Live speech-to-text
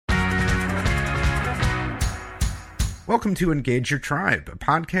Welcome to Engage Your Tribe, a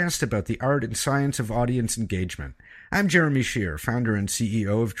podcast about the art and science of audience engagement. I'm Jeremy Shear, founder and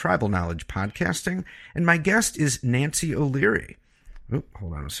CEO of Tribal Knowledge Podcasting, and my guest is Nancy O'Leary. Oh,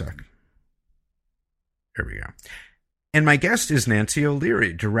 hold on a sec. There we go. And my guest is Nancy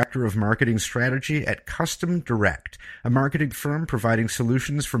O'Leary, Director of Marketing Strategy at Custom Direct, a marketing firm providing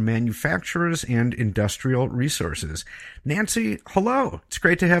solutions for manufacturers and industrial resources. Nancy, hello. It's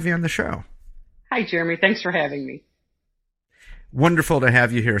great to have you on the show. Hi, Jeremy. Thanks for having me. Wonderful to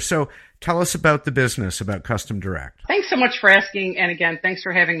have you here. So tell us about the business, about Custom Direct. Thanks so much for asking. And again, thanks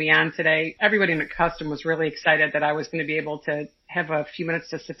for having me on today. Everybody at Custom was really excited that I was going to be able to have a few minutes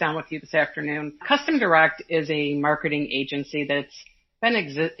to sit down with you this afternoon. Custom Direct is a marketing agency that's been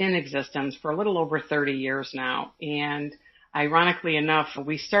in existence for a little over 30 years now. And ironically enough,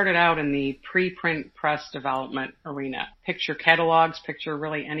 we started out in the preprint press development arena. Picture catalogs, picture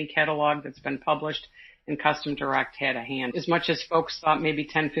really any catalog that's been published, and Custom Direct had a hand. As much as folks thought maybe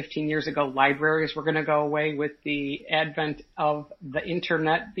 10, 15 years ago libraries were going to go away with the advent of the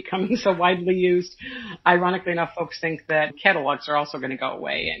internet becoming so widely used, ironically enough, folks think that catalogs are also going to go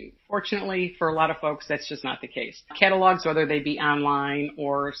away. And fortunately, for a lot of folks, that's just not the case. Catalogs, whether they be online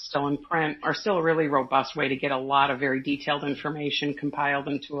or still in print, are still a really robust way to get a lot of very detailed information compiled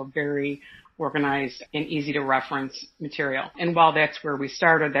into a very organized and easy to reference material. And while that's where we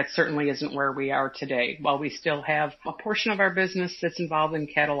started, that certainly isn't where we are today. While we still have a portion of our business that's involved in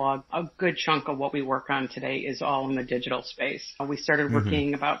catalog, a good chunk of what we work on today is all in the digital space. We started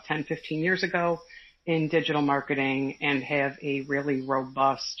working about 10, 15 years ago in digital marketing and have a really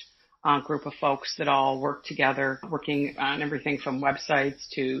robust group of folks that all work together, working on everything from websites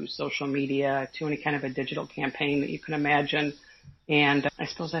to social media to any kind of a digital campaign that you can imagine. And I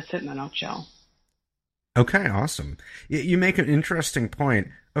suppose that's it in a nutshell. Okay, awesome. You make an interesting point.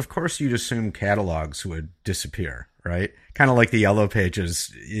 Of course, you'd assume catalogs would disappear, right? Kind of like the Yellow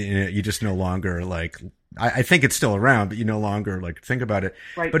Pages. You just no longer I think it's still around, but you no longer think about it.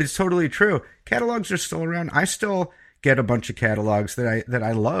 Right. But it's totally true. Catalogs are still around. I still get a bunch of catalogs that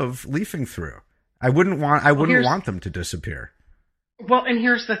I love leafing through. I wouldn't want them to disappear. Well, and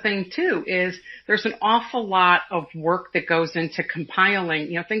here's the thing too, is there's an awful lot of work that goes into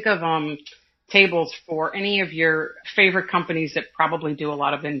compiling, think of, tables for any of your favorite companies that probably do a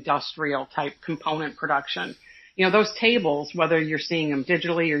lot of industrial type component production. Those tables, whether you're seeing them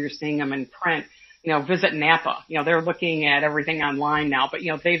digitally or you're seeing them in print, visit Napa, they're looking at everything online now, but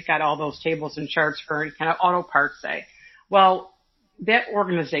they've got all those tables and charts for kind of auto parts, say. Well, that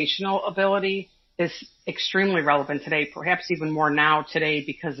organizational ability is extremely relevant today, perhaps even more now today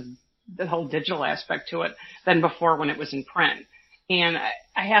because of the whole digital aspect to it than before when it was in print. And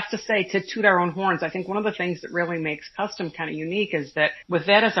I have to say, to toot our own horns, I think one of the things that really makes Custom kind of unique is that with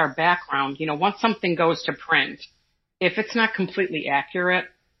that as our background, once something goes to print, if it's not completely accurate,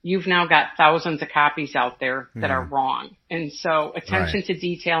 you've now got thousands of copies out there that are wrong. And so attention to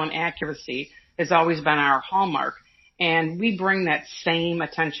detail and accuracy has always been our hallmark. And we bring that same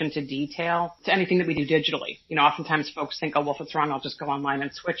attention to detail to anything that we do digitally. Oftentimes folks think, oh, well, if it's wrong, I'll just go online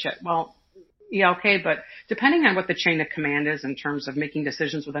and switch it. Well, yeah, okay, but depending on what the chain of command is in terms of making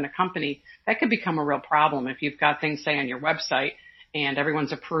decisions within a company, that could become a real problem if you've got things, say, on your website and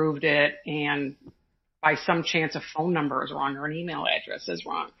everyone's approved it and by some chance a phone number is wrong or an email address is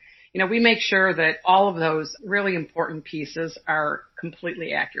wrong. We make sure that all of those really important pieces are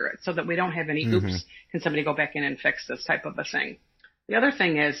completely accurate so that we don't have any oops, can somebody go back in and fix this type of a thing. The other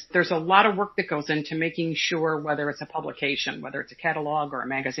thing is there's a lot of work that goes into making sure whether it's a publication, whether it's a catalog or a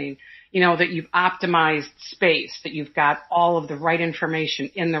magazine, that you've optimized space, that you've got all of the right information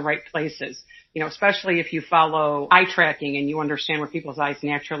in the right places, especially if you follow eye tracking and you understand where people's eyes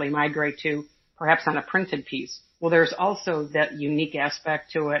naturally migrate to, perhaps on a printed piece. Well, there's also that unique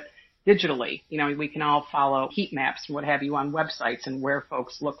aspect to it digitally. We can all follow heat maps and what have you on websites and where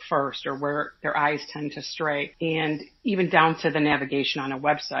folks look first or where their eyes tend to stray. And even down to the navigation on a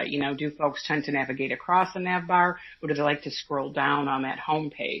website, do folks tend to navigate across the nav bar or do they like to scroll down on that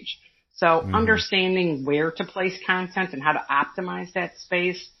home page? So understanding where to place content and how to optimize that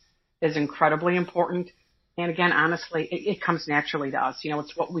space is incredibly important. And again, honestly, it comes naturally to us.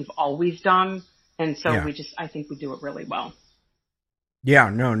 It's what we've always done. And so I think we do it really well. Yeah,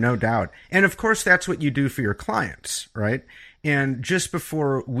 no doubt. And of course, that's what you do for your clients, right? And just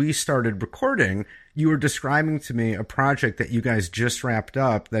before we started recording, you were describing to me a project that you guys just wrapped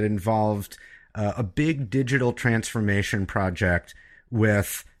up that involved a big digital transformation project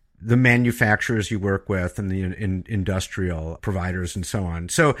with the manufacturers you work with and the industrial providers and so on.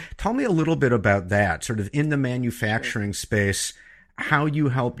 So tell me a little bit about that, sort of in the manufacturing space, how you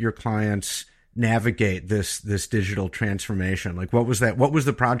help your clients navigate this digital transformation? Like, what was that? What was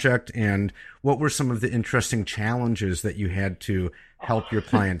the project, and what were some of the interesting challenges that you had to help your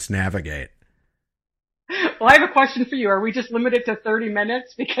clients navigate? Well, I have a question for you. Are we just limited to 30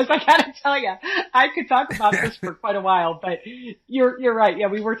 minutes? Because I got to tell you, I could talk about this for quite a while, but you're right. Yeah,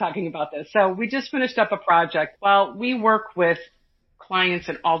 we were talking about this. So we just finished up a project. Well, we work with clients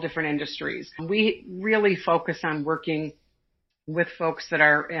in all different industries. We really focus on working with folks that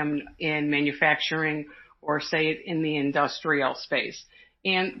are in manufacturing or say in the industrial space.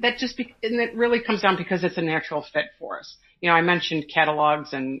 And that and it really comes down because it's a natural fit for us. You know, I mentioned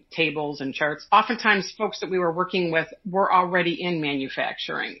catalogs and tables and charts. Oftentimes folks that we were working with were already in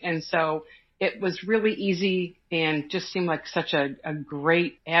manufacturing. And so it was really easy and just seemed like such a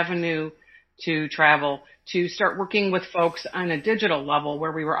great avenue to travel to start working with folks on a digital level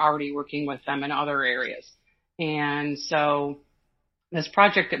where we were already working with them in other areas. And so this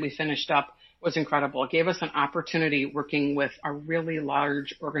project that we finished up was incredible. It gave us an opportunity working with a really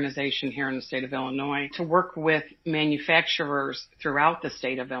large organization here in the state of Illinois to work with manufacturers throughout the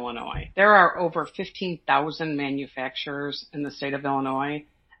state of Illinois. There are over 15,000 manufacturers in the state of Illinois,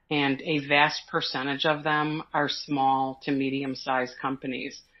 and a vast percentage of them are small to medium-sized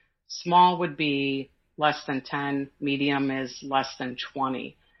companies. Small would be less than 10, medium is less than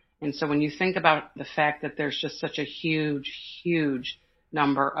 20. And so when you think about the fact that there's just such a huge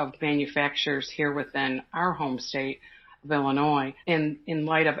number of manufacturers here within our home state of Illinois, in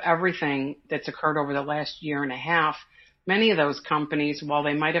light of everything that's occurred over the last year and a half, many of those companies, while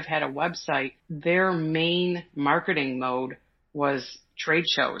they might have had a website, their main marketing mode was trade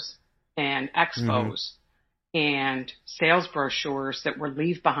shows and expos and sales brochures that were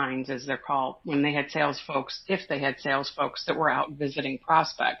leave-behinds, as they're called, when they had sales folks, if they had sales folks that were out visiting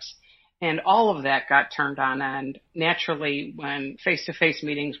prospects. And all of that got turned on end naturally when face-to-face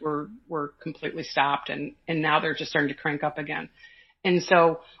meetings were completely stopped, and now they're just starting to crank up again. And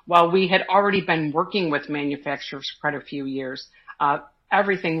so while we had already been working with manufacturers for quite a few years,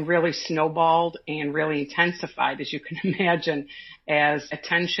 everything really snowballed and really intensified, as you can imagine, as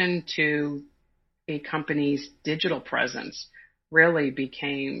attention to a company's digital presence really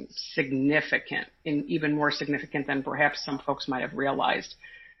became significant, and even more significant than perhaps some folks might have realized.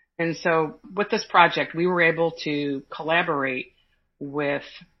 And so with this project, we were able to collaborate with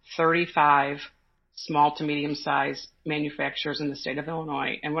 35 small to medium-sized manufacturers in the state of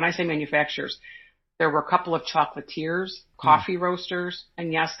Illinois. And when I say manufacturers, there were a couple of chocolatiers, coffee roasters,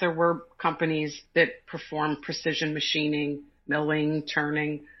 and yes, there were companies that perform precision machining, milling,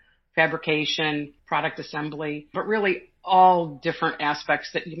 turning, fabrication, product assembly, but really all different aspects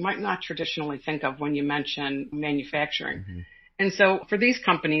that you might not traditionally think of when you mention manufacturing. Mm-hmm. And so for these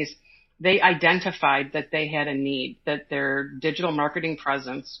companies, they identified that they had a need, that their digital marketing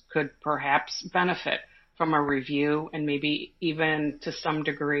presence could perhaps benefit from a review and maybe even to some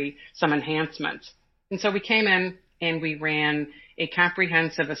degree, some enhancements. And so we came in and we ran a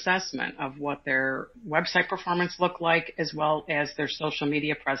comprehensive assessment of what their website performance looked like, as well as their social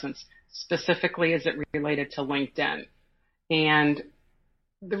media presence, specifically as it related to LinkedIn. And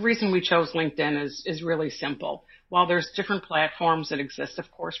the reason we chose LinkedIn is really simple. While there's different platforms that exist,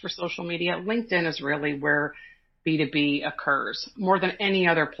 of course, for social media, LinkedIn is really where B2B occurs. More than any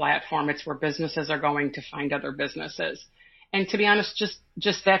other platform, it's where businesses are going to find other businesses. And to be honest,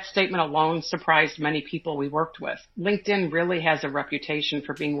 just that statement alone surprised many people we worked with. LinkedIn really has a reputation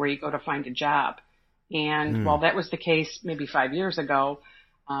for being where you go to find a job. And while that was the case maybe 5 years ago,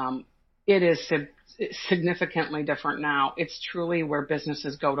 it is significantly different now. It's truly where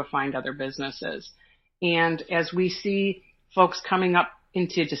businesses go to find other businesses. And as we see folks coming up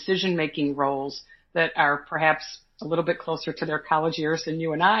into decision-making roles that are perhaps a little bit closer to their college years than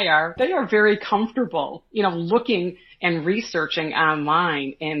you and I are, they are very comfortable, looking and researching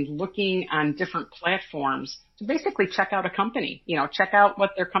online and looking on different platforms to basically check out a company, check out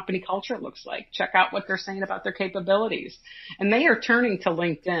what their company culture looks like, check out what they're saying about their capabilities. And they are turning to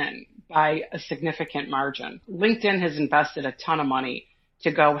LinkedIn by a significant margin. LinkedIn has invested a ton of money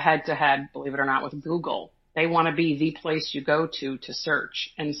to go head to head, believe it or not, with Google. They want to be the place you go to search.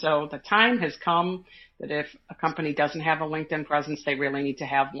 And so the time has come that if a company doesn't have a LinkedIn presence, they really need to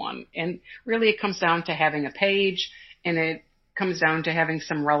have one. And really it comes down to having a page, and it comes down to having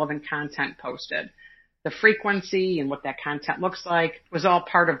some relevant content posted. The frequency and what that content looks like was all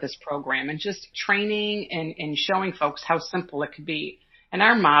part of this program, and just training and showing folks how simple it could be. And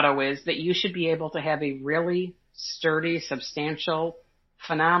our motto is that you should be able to have a really sturdy, substantial,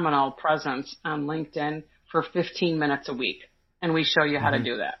 phenomenal presence on LinkedIn for 15 minutes a week. And we show you how to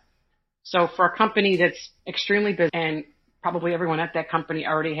do that. So for a company that's extremely busy and probably everyone at that company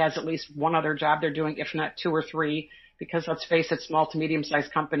already has at least one other job they're doing, if not two or three, because let's face it, small to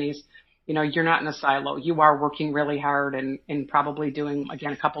medium-sized companies, you're not in a silo. You are working really hard and probably doing,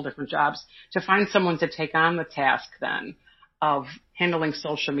 again, a couple different jobs. To find someone to take on the task then of handling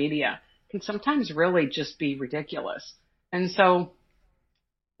social media can sometimes really just be ridiculous. And so,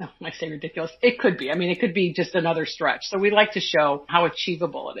 I say ridiculous. It could be. I mean, it could be just another stretch. So we like to show how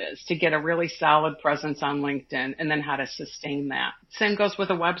achievable it is to get a really solid presence on LinkedIn and then how to sustain that. Same goes with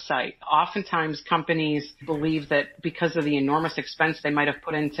a website. Oftentimes companies believe that because of the enormous expense they might have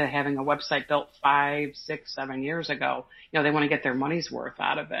put into having a website built 5, 6, 7 years ago, they want to get their money's worth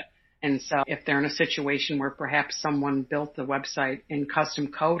out of it. And so if they're in a situation where perhaps someone built the website in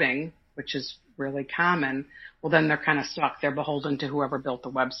custom coding, which is really common, well, then they're kind of stuck. They're beholden to whoever built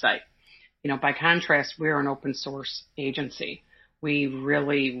the website. By contrast, we're an open source agency. We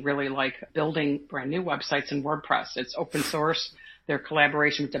really, really like building brand new websites in WordPress. It's open source. Their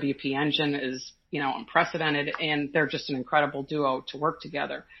collaboration with WP Engine is, unprecedented, and they're just an incredible duo to work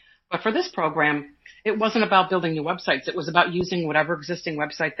together. But for this program, it wasn't about building new websites. It was about using whatever existing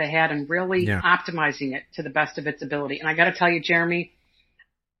website they had and really optimizing it to the best of its ability. And I got to tell you, Jeremy,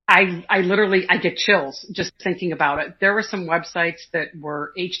 I get chills just thinking about it. There were some websites that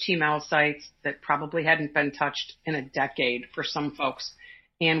were HTML sites that probably hadn't been touched in a decade for some folks.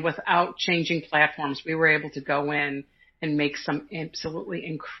 And without changing platforms, we were able to go in and make some absolutely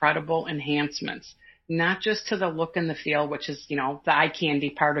incredible enhancements, not just to the look and the feel, which is, the eye candy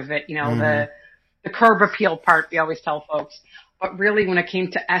part of it, the curb appeal part, we always tell folks, but really when it came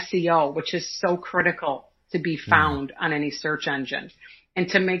to SEO, which is so critical to be found on any search engine. And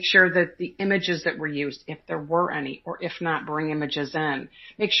to make sure that the images that were used, if there were any, or if not, bring images in,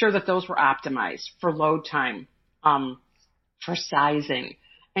 make sure that those were optimized for load time, for sizing,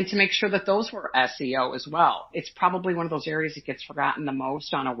 and to make sure that those were SEO as well. It's probably one of those areas that gets forgotten the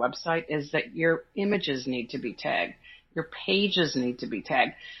most on a website is that your images need to be tagged. Your pages need to be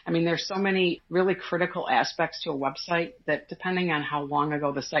tagged. I mean, there's so many really critical aspects to a website that depending on how long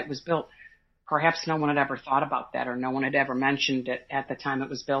ago the site was built, perhaps no one had ever thought about that or no one had ever mentioned it at the time it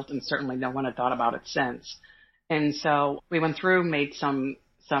was built, and certainly no one had thought about it since. And so we went through, made some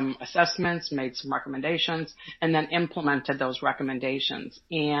assessments, made some recommendations, and then implemented those recommendations.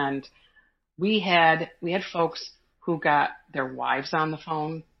 And we had folks who got their wives on the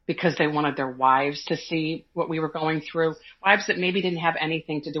phone because they wanted their wives to see what we were going through, wives that maybe didn't have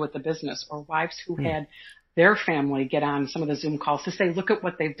anything to do with the business, or wives who had their family get on some of the Zoom calls to say, look at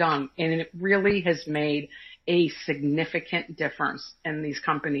what they've done. And it really has made a significant difference in these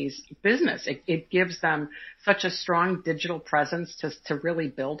companies' business. It gives them such a strong digital presence to really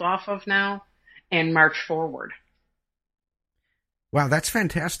build off of now and march forward. Wow, that's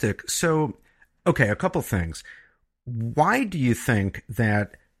fantastic. So, okay, a couple things. Why do you think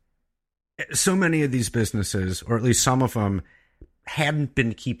that so many of these businesses, or at least some of them, hadn't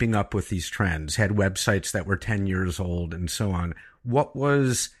been keeping up with these trends, had websites that were 10 years old and so on? What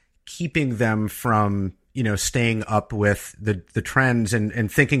was keeping them from, staying up with the trends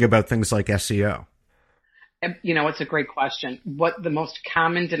and thinking about things like SEO? It's a great question. What the most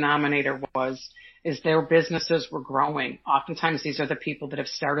common denominator is their businesses were growing. Oftentimes these are the people that have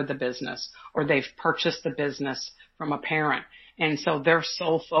started the business or they've purchased the business from a parent. And so their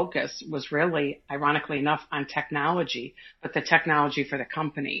sole focus was really, ironically enough, on technology, but the technology for the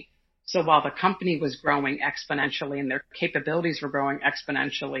company. So while the company was growing exponentially and their capabilities were growing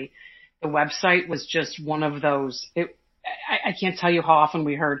exponentially, the website was just one of those. I can't tell you how often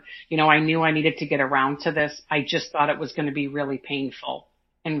we heard, I knew I needed to get around to this. I just thought it was going to be really painful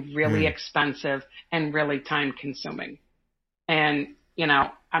and really expensive and really time consuming. And,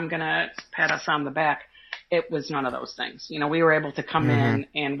 I'm going to pat us on the back. It was none of those things. We were able to come in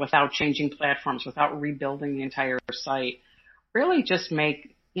and without changing platforms, without rebuilding the entire site, really just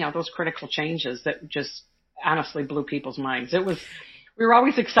make, those critical changes that just honestly blew people's minds. We were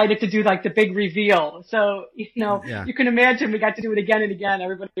always excited to do like the big reveal. So, you can imagine we got to do it again and again.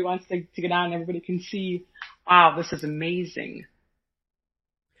 Everybody wants to get on. Everybody can see, wow, this is amazing.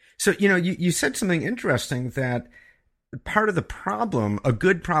 So, you said something interesting that part of the problem, a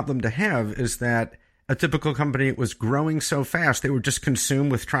good problem to have, is that a typical company was growing so fast, they were just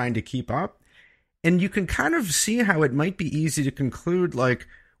consumed with trying to keep up. And you can kind of see how it might be easy to conclude, like,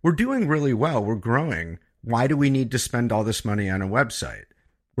 we're doing really well, we're growing. Why do we need to spend all this money on a website?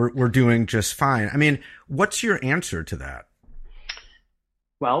 We're doing just fine. I mean, what's your answer to that?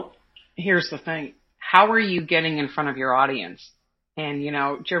 Well, here's the thing. How are you getting in front of your audience? And,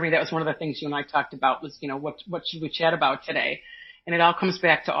 Jeremy, that was one of the things you and I talked about was, what should we chat about today? And it all comes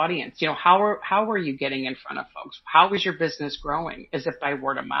back to audience. How are you getting in front of folks? How is your business growing? Is it by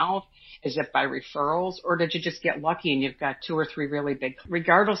word of mouth? Is it by referrals? Or did you just get lucky and you've got 2 or 3 really big,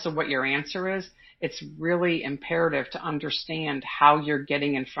 regardless of what your answer is, it's really imperative to understand how you're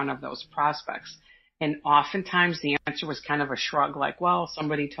getting in front of those prospects. And oftentimes the answer was kind of a shrug, like, well,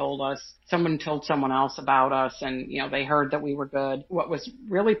 someone told someone else about us and, they heard that we were good. What was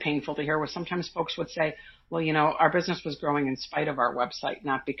really painful to hear was sometimes folks would say, well, our business was growing in spite of our website,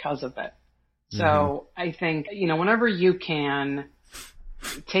 not because of it. So I think, whenever you can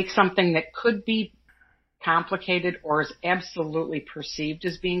take something that could be complicated or is absolutely perceived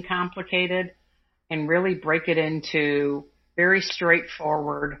as being complicated and really break it into very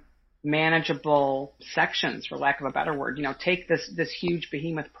straightforward, manageable sections, for lack of a better word. Take this huge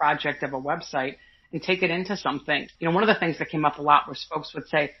behemoth project of a website and take it into something. One of the things that came up a lot was folks would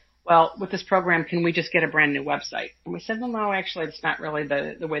say, well, with this program, can we just get a brand new website? And we said, well, no, actually, it's not really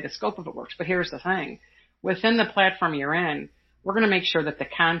the way the scope of it works. But here's the thing. Within the platform you're in, we're going to make sure that the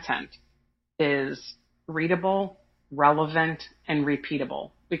content is readable, relevant, and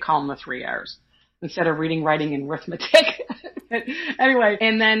repeatable. We call them the 3 R's instead of reading, writing, and arithmetic. Anyway,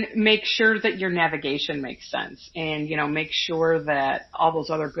 and then make sure that your navigation makes sense and, make sure that all those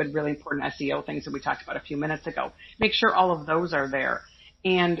other good, really important SEO things that we talked about a few minutes ago, make sure all of those are there.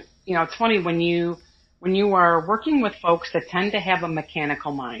 And, it's funny when you are working with folks that tend to have a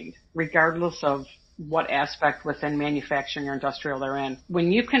mechanical mind, regardless of what aspect within manufacturing or industrial they're in,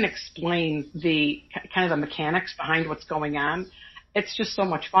 when you can explain the kind of the mechanics behind what's going on, it's just so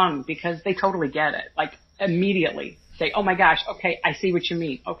much fun because they totally get it. Like immediately say, oh my gosh, okay, I see what you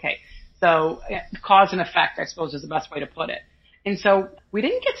mean. Okay. So cause and effect, I suppose, is the best way to put it. And so we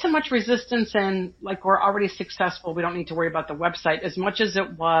didn't get so much resistance and like we're already successful. We don't need to worry about the website as much as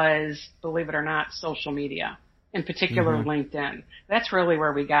it was, believe it or not, social media, in particular LinkedIn. That's really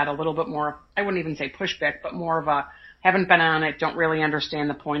where we got a little bit more, I wouldn't even say pushback, but more of a haven't been on it, don't really understand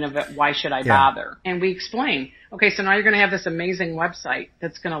the point of it. Why should I bother? And we explain, okay, so now you're going to have this amazing website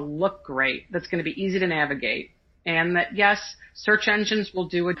that's going to look great, that's going to be easy to navigate. And that, yes, search engines will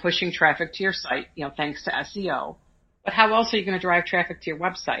do it pushing traffic to your site, thanks to SEO. But how else are you going to drive traffic to your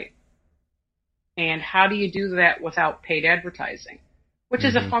website? And how do you do that without paid advertising? Which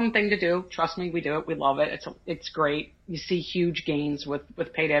is a fun thing to do. Trust me, we do it. We love it. It's great. You see huge gains with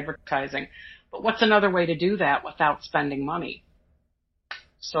paid advertising. But what's another way to do that without spending money?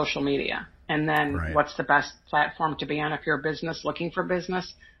 Social media. And then what's the best platform to be on if you're a business looking for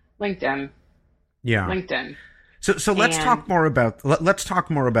business? LinkedIn. Yeah. LinkedIn. So let's talk more about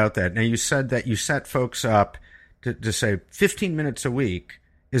that. Now you said that you set folks up to say 15 minutes a week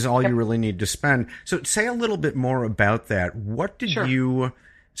is all you really need to spend. So say a little bit more about that. What did you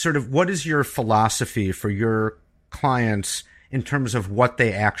what is your philosophy for your clients in terms of what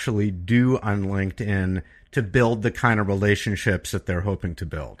they actually do on LinkedIn to build the kind of relationships that they're hoping to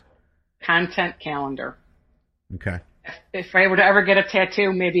build? Content calendar. Okay. If I were to ever get a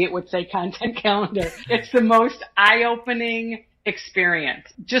tattoo, maybe it would say content calendar. It's the most eye-opening experience.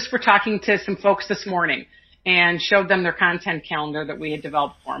 Just we're talking to some folks this morning and showed them their content calendar that we had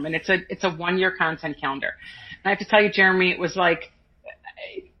developed for them. And it's a 1-year content calendar. And I have to tell you, Jeremy, it was like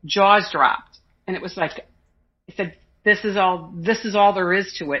jaws dropped. And it was like, I said, this is all there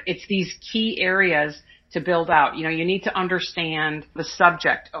is to it. It's these key areas to build out. You need to understand the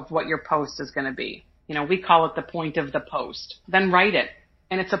subject of what your post is going to be. We call it the point of the post. Then write it.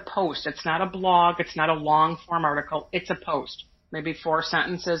 And it's a post. It's not a blog. It's not a long form article. It's a post. Maybe 4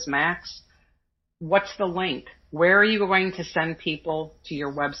 sentences max. What's the link? Where are you going to send people to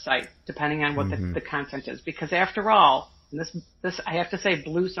your website, depending on what the content is? Because after all, and this I have to say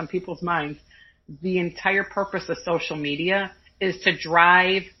blew some people's minds, the entire purpose of social media is to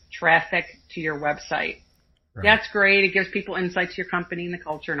drive traffic to your website. Right. That's great. It gives people insight to your company and the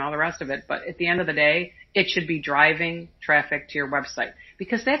culture and all the rest of it. But at the end of the day, it should be driving traffic to your website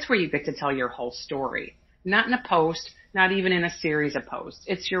because that's where you get to tell your whole story. Not in a post, not even in a series of posts.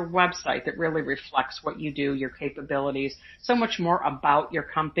 It's your website that really reflects what you do, your capabilities, so much more about your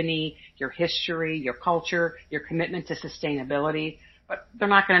company, your history, your culture, your commitment to sustainability. But they're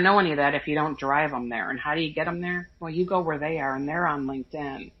not going to know any of that if you don't drive them there. And how do you get them there? Well, you go where they are, and they're on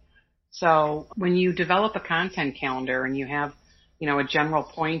LinkedIn. So when you develop a content calendar and you have, a general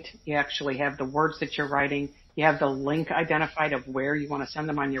point, you actually have the words that you're writing, you have the link identified of where you want to send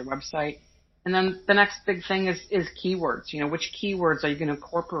them on your website. And then the next big thing is keywords. Which keywords are you going to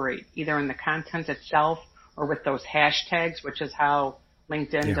incorporate either in the content itself or with those hashtags, which is how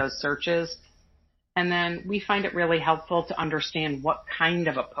LinkedIn does searches. And then we find it really helpful to understand what kind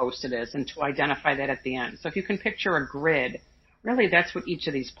of a post it is and to identify that at the end. So if you can picture a grid really that's what each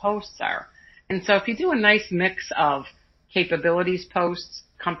of these posts are. And so if you do a nice mix of capabilities posts,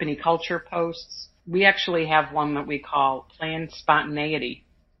 company culture posts, we actually have one that we call planned spontaneity.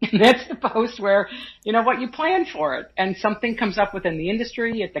 And that's the post where, you know what, you plan for it and something comes up within the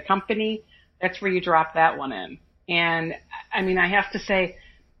industry, at the company, that's where you drop that one in. And I mean, I have to say,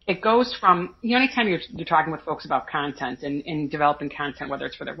 it goes from, you know, anytime you're talking with folks about content and developing content, whether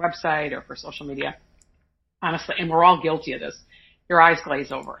it's for their website or for social media, honestly, and we're all guilty of this, your eyes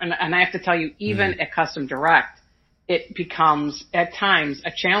glaze over. And I have to tell you, even at Custom Direct, it becomes at times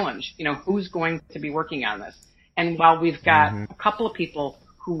a challenge. You know, who's going to be working on this? And while we've got a couple of people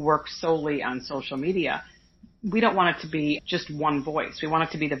who work solely on social media, we don't want it to be just one voice. We want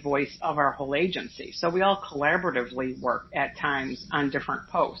it to be the voice of our whole agency. So we all collaboratively work at times on different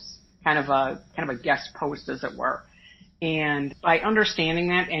posts, kind of a guest post, as it were. And by understanding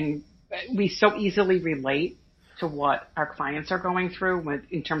that, and we so easily relate to what our clients are going through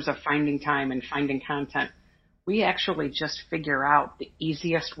in terms of finding time and finding content, we actually just figure out the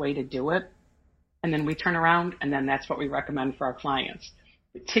easiest way to do it. And then we turn around and then that's what we recommend for our clients,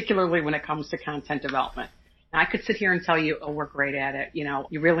 particularly when it comes to content development. Now, I could sit here and tell you, oh, we're great at it. You know,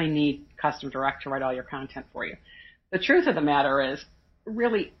 you really need Custom Direct to write all your content for you. The truth of the matter is,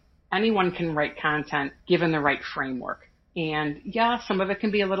 really, anyone can write content given the right framework. And yeah, some of it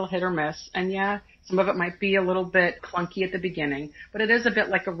can be a little hit or miss. And yeah, some of it might be a little bit clunky at the beginning, but it is a bit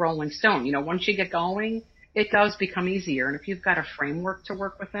like a rolling stone. You know, once you get going, it does become easier. And if you've got a framework to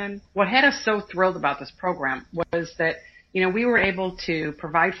work within, what had us so thrilled about this program was that, you know, we were able to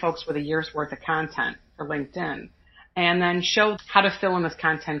provide folks with a year's worth of content for LinkedIn and then show how to fill in this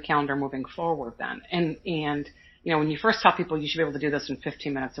content calendar moving forward then. And, you know, when you first tell people you should be able to do this in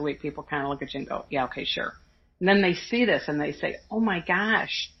 15 minutes a week, people kind of look at you and go, yeah, okay, sure. And then they see this and they say, oh my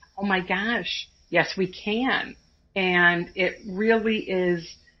gosh, yes, we can. And it really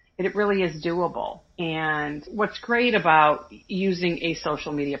is doable. And what's great about using a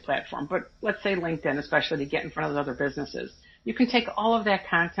social media platform, but let's say LinkedIn, especially to get in front of those other businesses, you can take all of that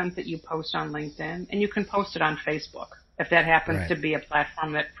content that you post on LinkedIn and you can post it on Facebook if that happens to be a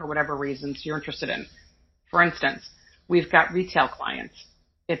platform that, for whatever reasons, you're interested in. For instance, we've got retail clients.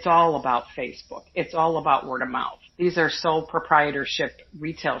 It's all about Facebook. It's all about word of mouth. These are sole proprietorship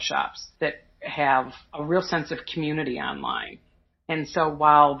retail shops that have a real sense of community online. And so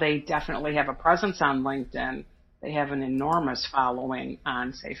while they definitely have a presence on LinkedIn, they have an enormous following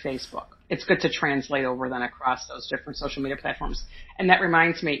on, say, Facebook. It's good to translate over then across those different social media platforms. And that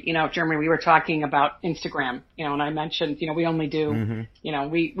reminds me, you know, Jeremy, we were talking about Instagram, you know, and I mentioned, you know, we only do, you know,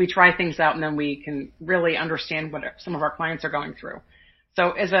 we try things out and then we can really understand what some of our clients are going through.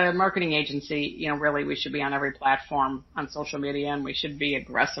 So as a marketing agency, you know, really we should be on every platform on social media and we should be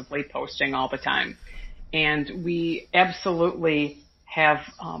aggressively posting all the time. And we absolutely have,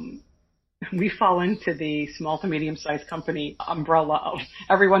 we fall into the small to medium-sized company umbrella of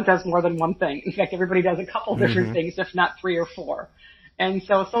everyone does more than one thing. In fact, everybody does a couple different things, if not 3 or 4. And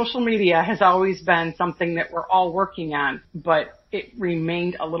so social media has always been something that we're all working on, but it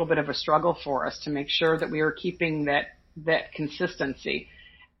remained a little bit of a struggle for us to make sure that we were keeping that consistency.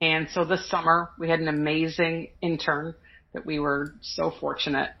 And so this summer, we had an amazing intern that we were so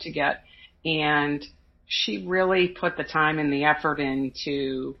fortunate to get. And she really put the time and the effort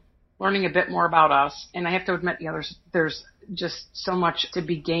into learning a bit more about us. And I have to admit, you know, there's just so much to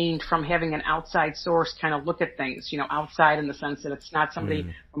be gained from having an outside source kind of look at things, you know, outside in the sense that it's not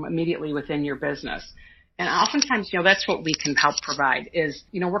somebody from immediately within your business. And oftentimes, you know, that's what we can help provide is,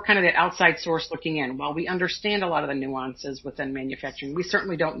 you know, we're kind of the outside source looking in. While we understand a lot of the nuances within manufacturing, we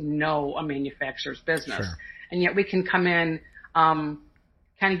certainly don't know a manufacturer's business. Sure. And yet we can come in,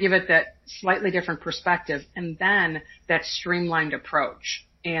 kind of give it that slightly different perspective and then that streamlined approach.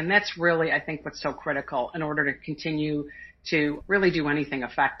 And that's really, I think, what's so critical in order to continue to really do anything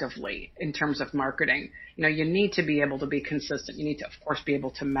effectively in terms of marketing. You know, you need to be able to be consistent. You need to, of course, be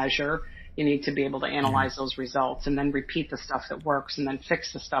able to measure. You need to be able to analyze those results and then repeat the stuff that works and then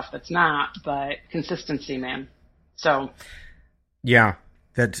fix the stuff that's not. But consistency, man. So. Yeah,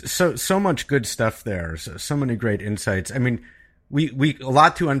 that's so much good stuff there. So many great insights. I mean, we a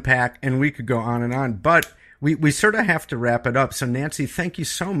lot to unpack and we could go on, but we sort of have to wrap it up. So Nancy, thank you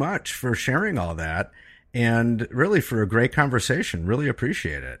so much for sharing all that and really for a great conversation. Really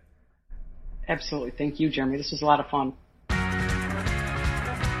appreciate it. Absolutely. Thank you, Jeremy. This was a lot of fun.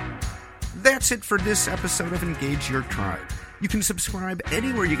 That's it for this episode of Engage Your Tribe. You can subscribe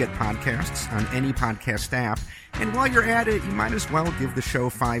anywhere you get podcasts on any podcast app. And while you're at it, you might as well give the show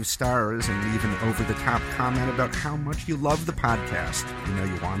 5 stars and leave an over-the-top comment about how much you love the podcast. You know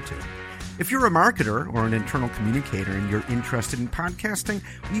you want to. If you're a marketer or an internal communicator and you're interested in podcasting,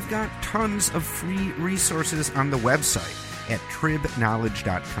 we've got tons of free resources on the website at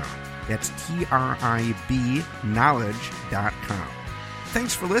tribknowledge.com. That's TRIB knowledge.com.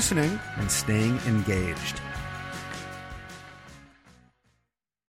 Thanks for listening and staying engaged.